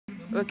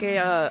Okay,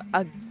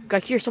 I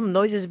hear some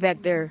noises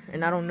back there,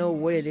 and I don't know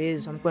what it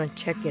is. I'm gonna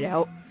check it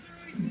out.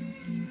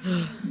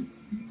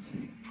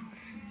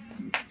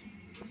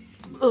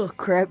 Oh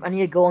crap! I need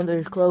to go under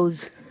his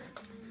clothes.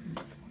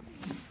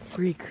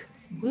 Freak!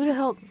 Who the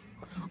hell?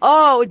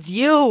 Oh, it's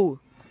you!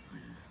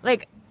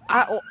 Like,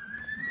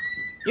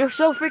 you're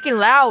so freaking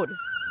loud.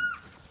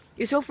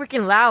 You're so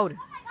freaking loud.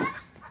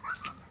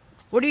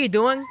 What are you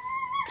doing,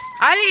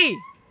 Ali?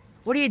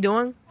 What are you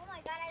doing? Oh my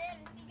god, I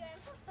didn't see you.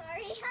 I'm so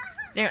sorry.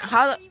 There,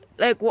 how?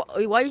 Like,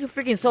 why are you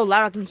freaking so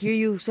loud? I can hear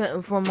you from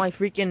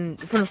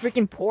the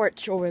freaking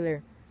porch over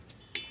there.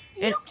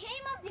 You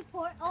came up the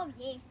porch. Oh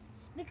yes,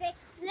 because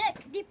look,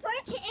 the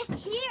porch is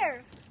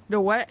here. The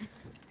what?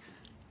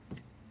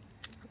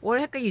 What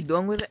the heck are you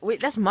doing with it? Wait,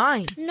 that's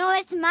mine. No,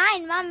 it's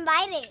mine. Mom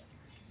bought it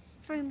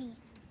for me.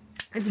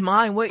 It's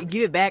mine. Wait,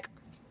 give it back.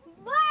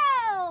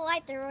 Whoa! I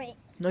threw it.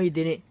 No, you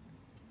didn't.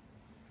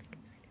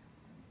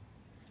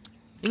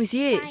 Let me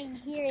see it. Fine,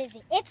 here is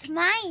it. It's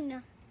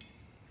mine.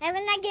 I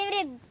will not give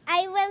it.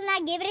 I will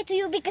not give it to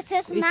you because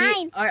it's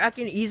mine. I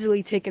can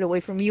easily take it away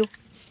from you.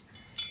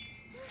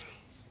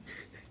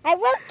 I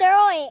will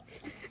throw it.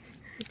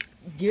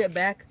 Give it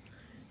back.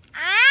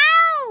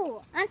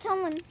 Ow!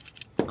 Anton.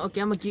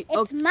 Okay, I'm gonna keep.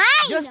 It's mine.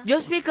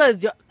 Just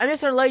because I'm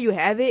just gonna let you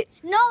have it.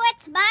 No,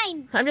 it's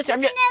mine. I'm you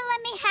cannot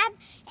let me have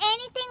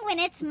anything when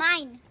it's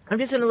mine. I'm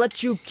just gonna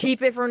let you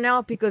keep it for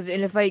now because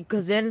then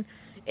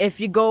if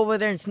you go over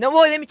there and no,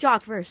 wait, let me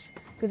talk first.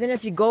 Because then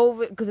if you go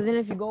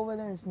over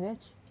there and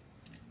snitch,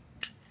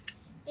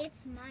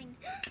 it's mine.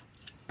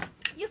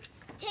 You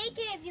take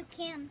it if you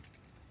can.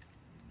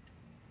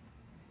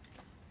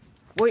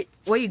 Wait,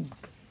 where you?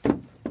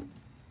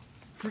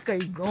 Where are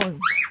you going?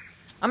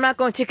 I'm not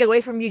going to take it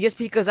away from you just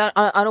because I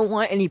don't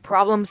want any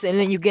problems and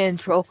then you get in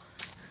trouble.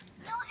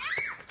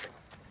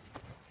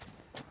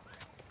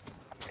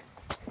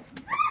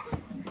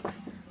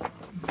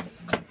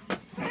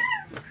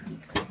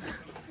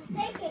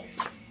 Take it.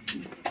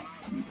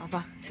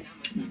 Apa?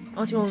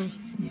 Oh, si Mom. What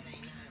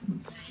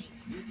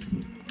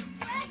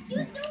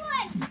you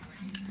doing?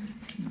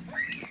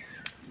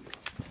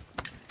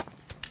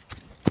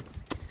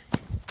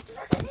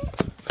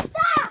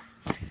 Stop!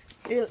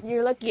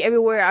 You're lucky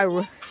everywhere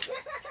I.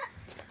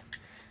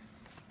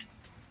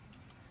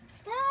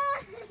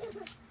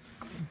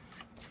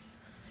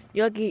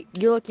 You're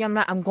lucky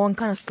I'm going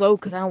kind of slow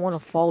because I don't want to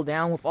fall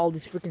down with all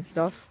this freaking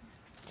stuff.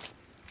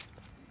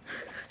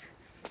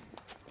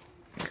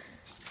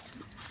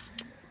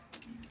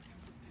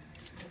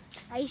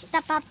 Ahí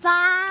está,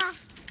 Papa.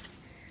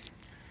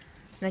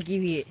 Now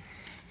give you it.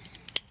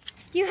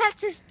 You have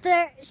to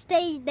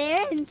stay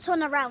there and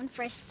turn around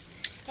first.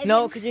 And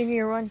No, because you're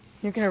gonna run.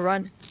 You're gonna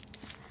run.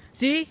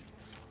 See?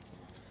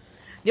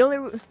 The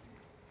only...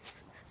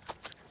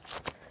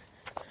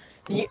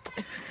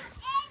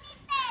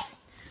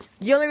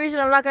 The only reason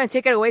I'm not gonna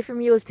take it away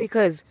from you is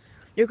because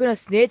you're gonna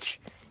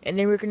snitch, and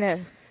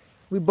then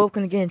we both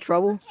gonna get in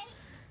trouble.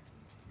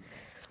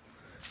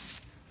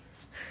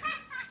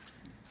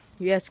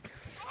 Yes.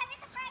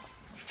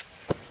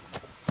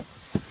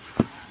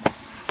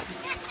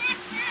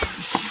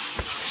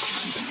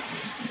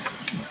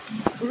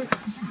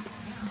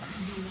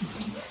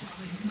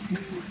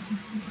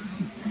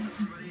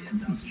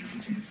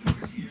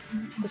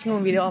 Gusto mo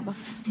video ka pa?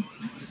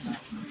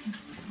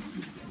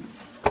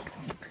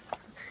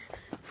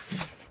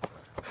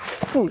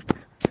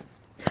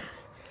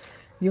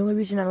 The only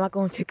reason I'm not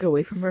going to take it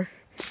away from her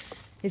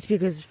is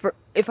because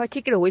if I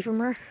take it away from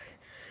her,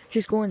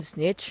 she's going to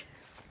snitch.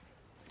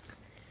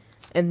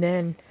 And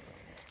then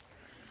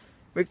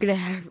we're gonna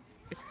have,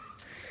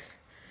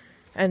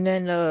 and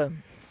then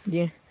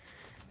yeah,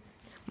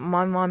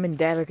 my mom and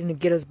dad are gonna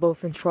get us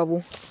both in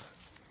trouble.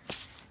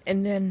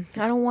 And then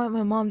I don't want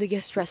my mom to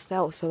get stressed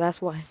out, so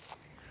that's why.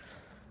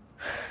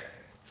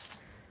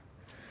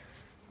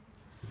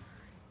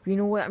 You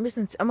know what? I'm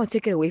gonna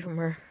take it away from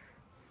her.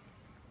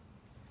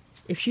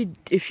 If she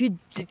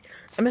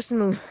I'm just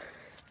gonna.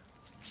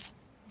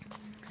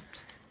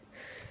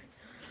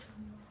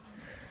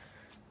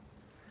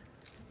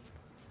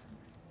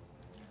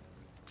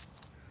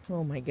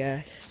 Oh my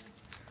gosh.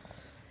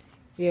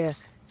 Yeah.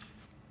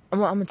 I'm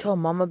gonna tell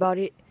mom about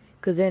it,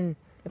 cause then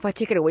if I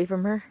take it away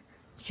from her,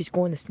 she's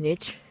going to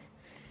snitch,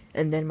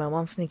 and then my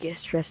mom's gonna get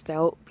stressed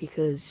out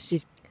because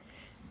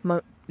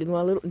the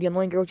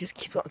annoying girl just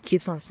keeps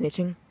on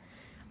snitching.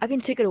 I can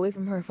take it away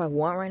from her if I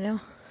want right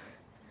now.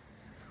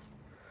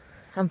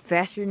 I'm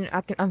faster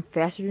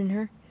than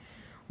her,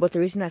 but the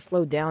reason I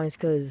slowed down is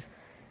cause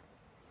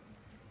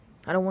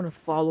I don't want to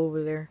fall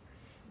over there,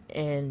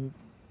 and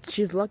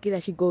she's lucky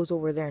that she goes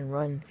over there and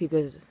runs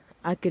because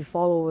I could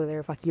fall over there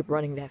if I keep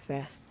running that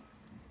fast.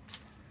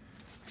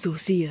 So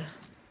see ya.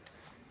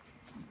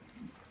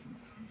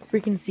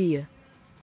 Freaking see ya.